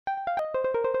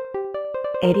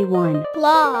81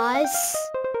 plus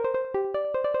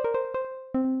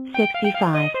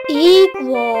 65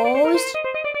 equals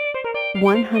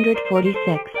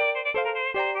 146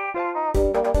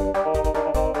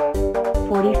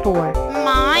 44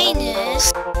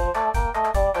 minus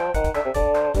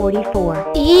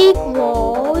 44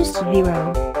 equals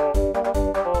 0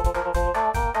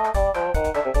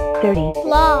 30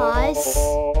 plus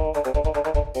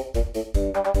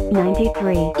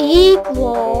 93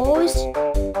 equals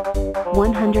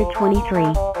 123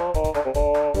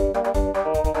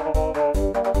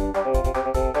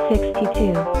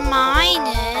 62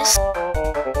 minus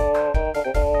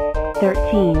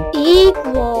 13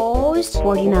 equals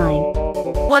 49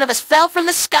 One of us fell from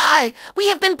the sky. We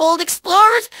have been bold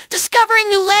explorers, discovering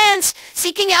new lands,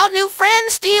 seeking out new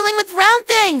friends, dealing with round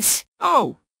things.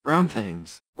 Oh, round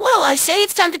things. Well, I say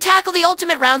it's time to tackle the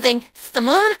ultimate round thing. The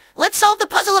moon? Let's solve the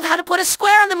puzzle of how to put a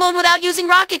square on the moon without using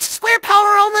rockets. Square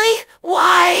power only?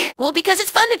 Why? Well, because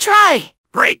it's fun to try.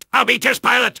 Great, I'll be test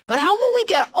pilot. But how will we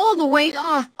get all the way,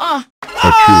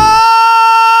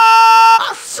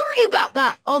 sorry about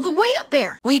that, all the way up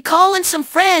there? We call in some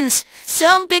friends.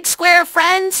 Some big square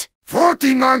friends.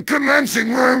 49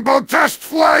 commencing rainbow test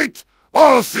flight.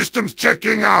 All systems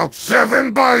checking out.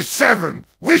 7 by 7.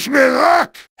 Wish me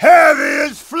luck.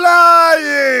 Heavy is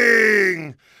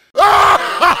flying.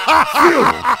 Phew,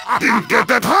 didn't get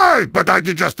that high, but I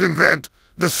did just invent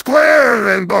the square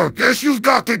rainbow. Guess you've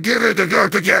got to give it a go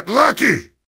to get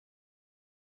lucky.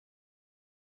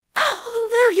 Oh,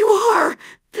 there you are.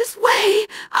 This way.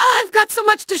 I've got so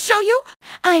much to show you.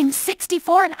 I'm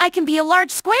 64 and I can be a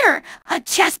large square, a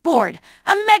chessboard,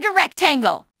 a mega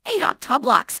rectangle, 8 octa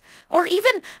blocks, or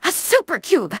even a super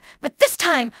cube. But this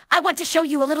time, I want to show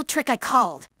you a little trick I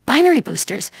called binary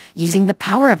boosters, using the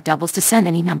power of doubles to send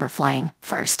any number flying.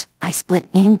 First, I split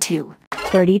in 2.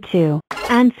 32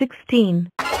 and 16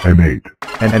 and 8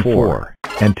 and 4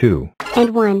 and 2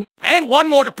 and 1 And one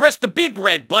more to press the big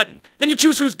red button. Then you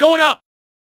choose who's going up.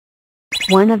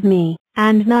 1 of me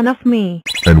and none of me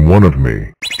and 1 of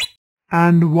me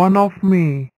and 1 of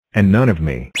me and none of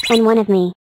me and 1 of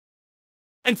me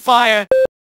And fire.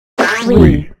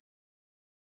 3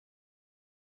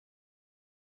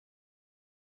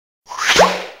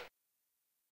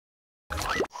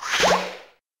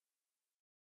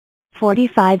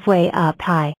 45 way up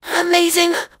high.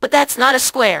 Amazing, but that's not a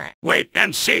square. Wait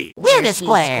and see. We're the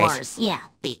squares. Yeah,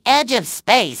 the edge of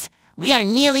space. We are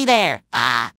nearly there.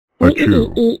 a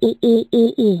 2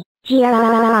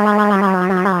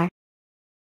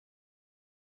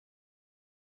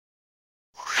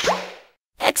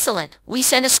 Excellent. We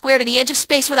send a square to the edge of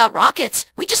space without rockets.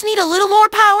 We just need a little more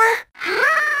power.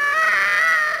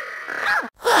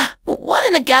 What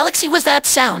in the galaxy was that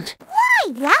sound?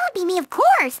 Why, that would be me, of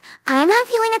course. I'm not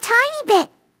feeling a tiny bit.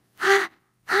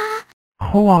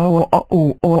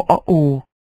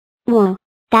 Whoa,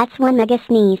 that's 1 mega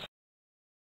sneeze.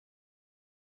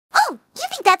 Oh, you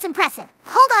think that's impressive?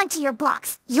 Hold on to your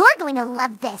blocks. You're going to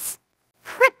love this.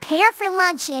 Prepare for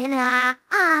lunch in, A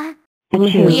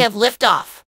We 2 have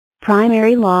liftoff.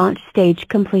 primary launch stage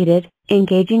completed,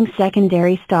 engaging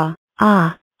secondary star.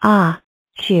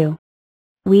 Chew.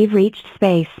 We've reached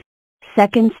space.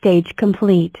 Second stage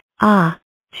complete.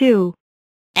 2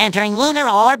 Entering lunar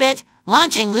orbit.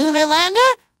 Launching lunar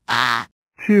lander.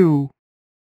 2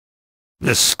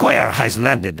 The square has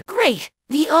landed. Great.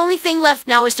 The only thing left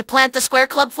now is to plant the Square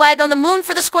Club flag on the moon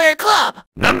for the Square Club.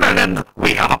 Numberland,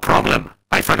 we have a problem.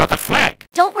 I forgot the flag.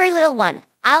 Don't worry, little one.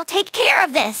 I'll take care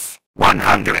of this.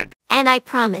 100. And I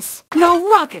promise. No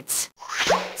rockets.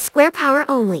 Square power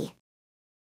only.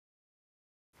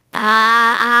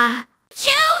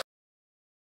 Chew.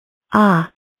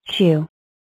 Chew.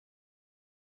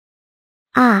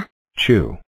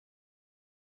 chew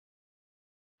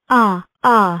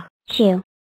Chew.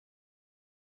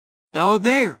 Oh,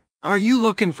 there. Are you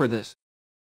looking for this?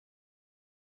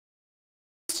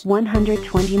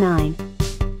 129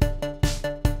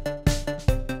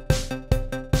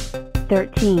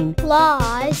 13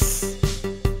 Plus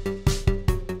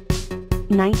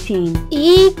 19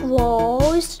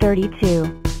 equals 32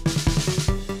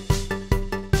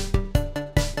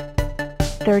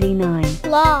 39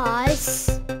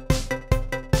 plus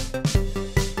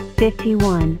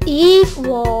 51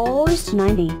 equals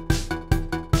 90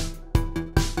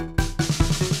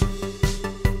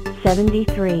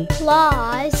 73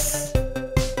 plus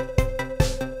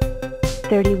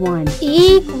 31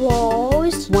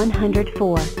 equals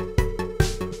 104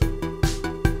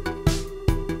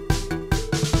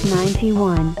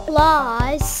 91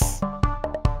 plus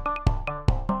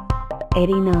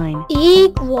 89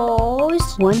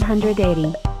 equals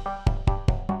 180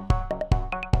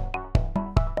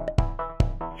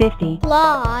 50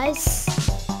 plus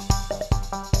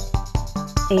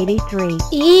 83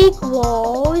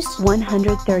 equals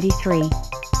 133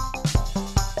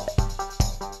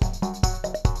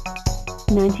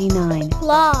 99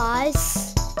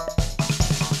 plus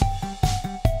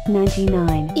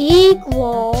 99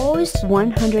 equals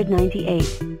 198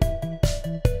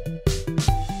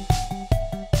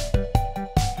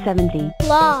 70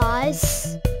 plus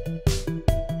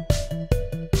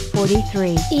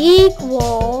 43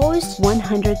 equals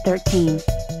 113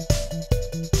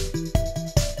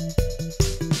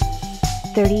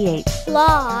 38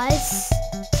 plus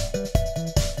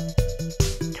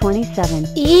 27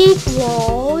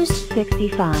 equals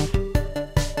 65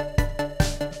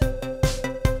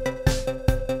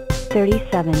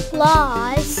 37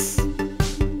 plus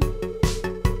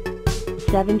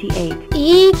 78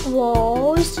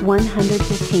 equals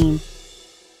 115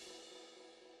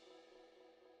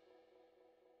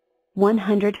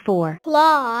 104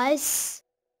 plus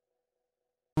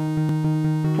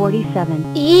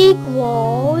 47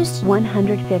 equals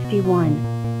 151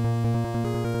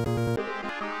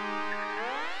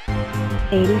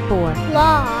 84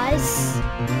 plus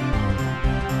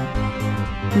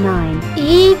 9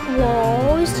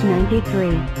 equals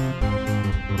 93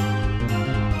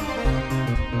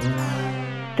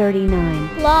 39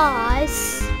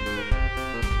 plus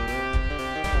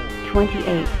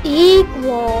 28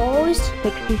 equals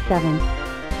 67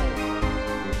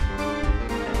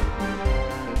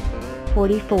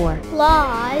 44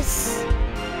 plus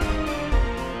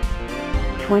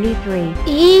 23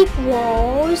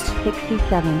 equals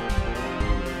 67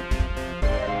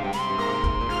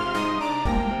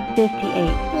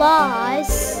 58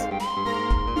 plus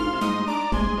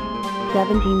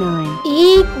 79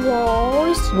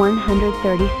 equals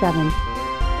 137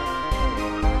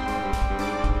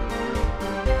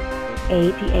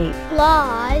 88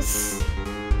 plus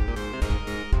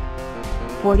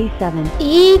 47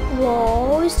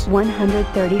 equals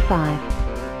 135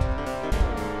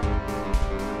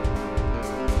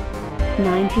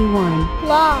 91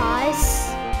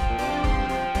 plus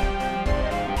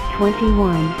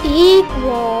 21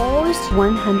 equals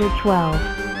 112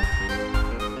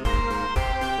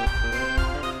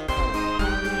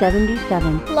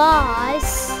 77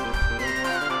 plus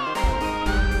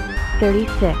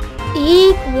 36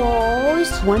 equals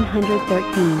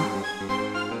 113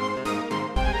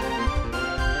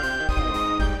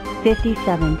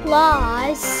 57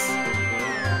 plus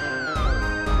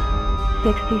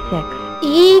 66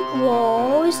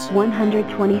 equals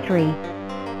 123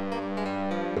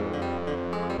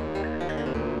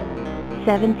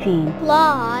 17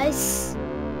 plus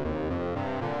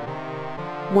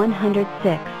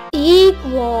 106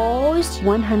 equals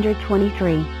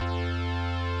 123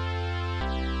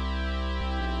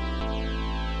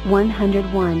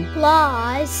 101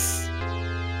 plus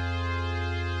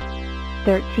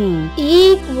 13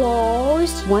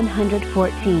 equals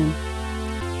 114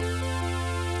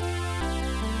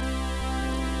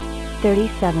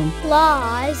 37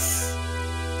 plus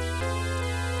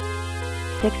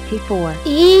 64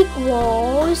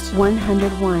 equals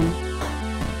 101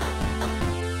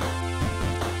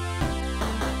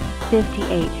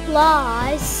 58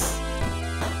 plus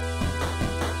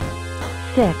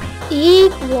 6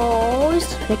 equals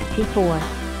 64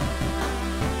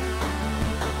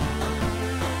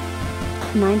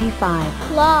 95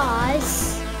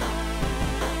 plus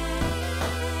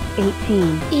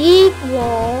 18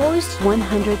 equals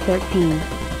 113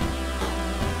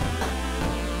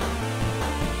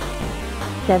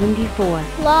 74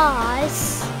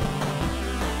 plus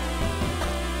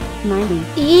 90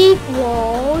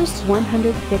 equals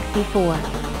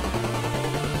 164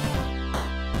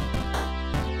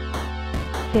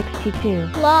 62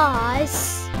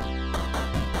 plus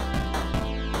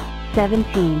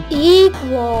 17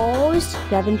 equals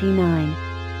 79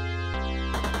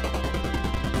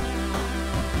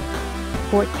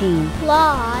 14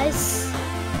 plus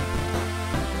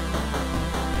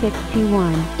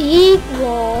 61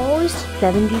 equals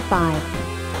 75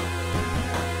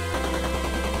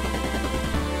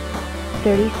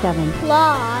 37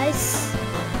 plus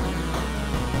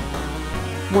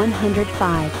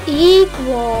 105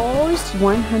 equals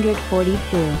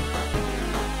 142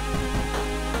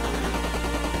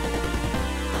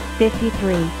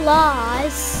 53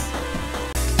 plus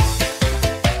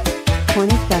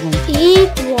 27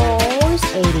 equals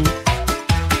 80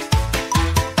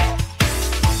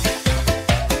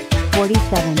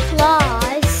 47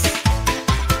 plus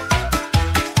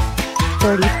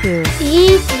 32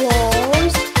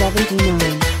 equals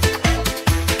 79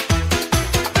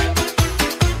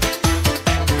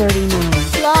 39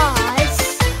 plus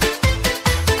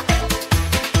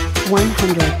 100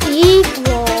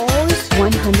 equals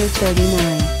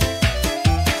 139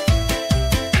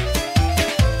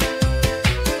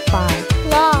 5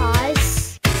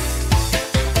 plus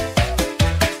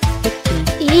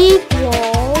 60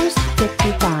 equals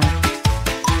 55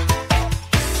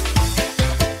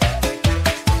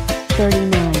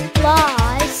 39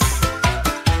 plus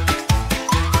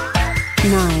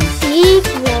 9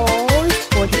 equals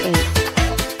 48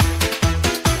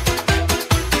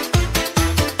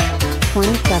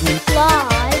 27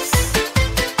 plus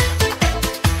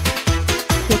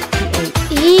 68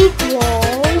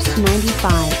 equals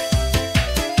 95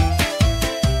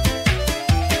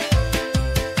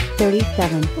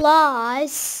 37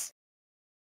 plus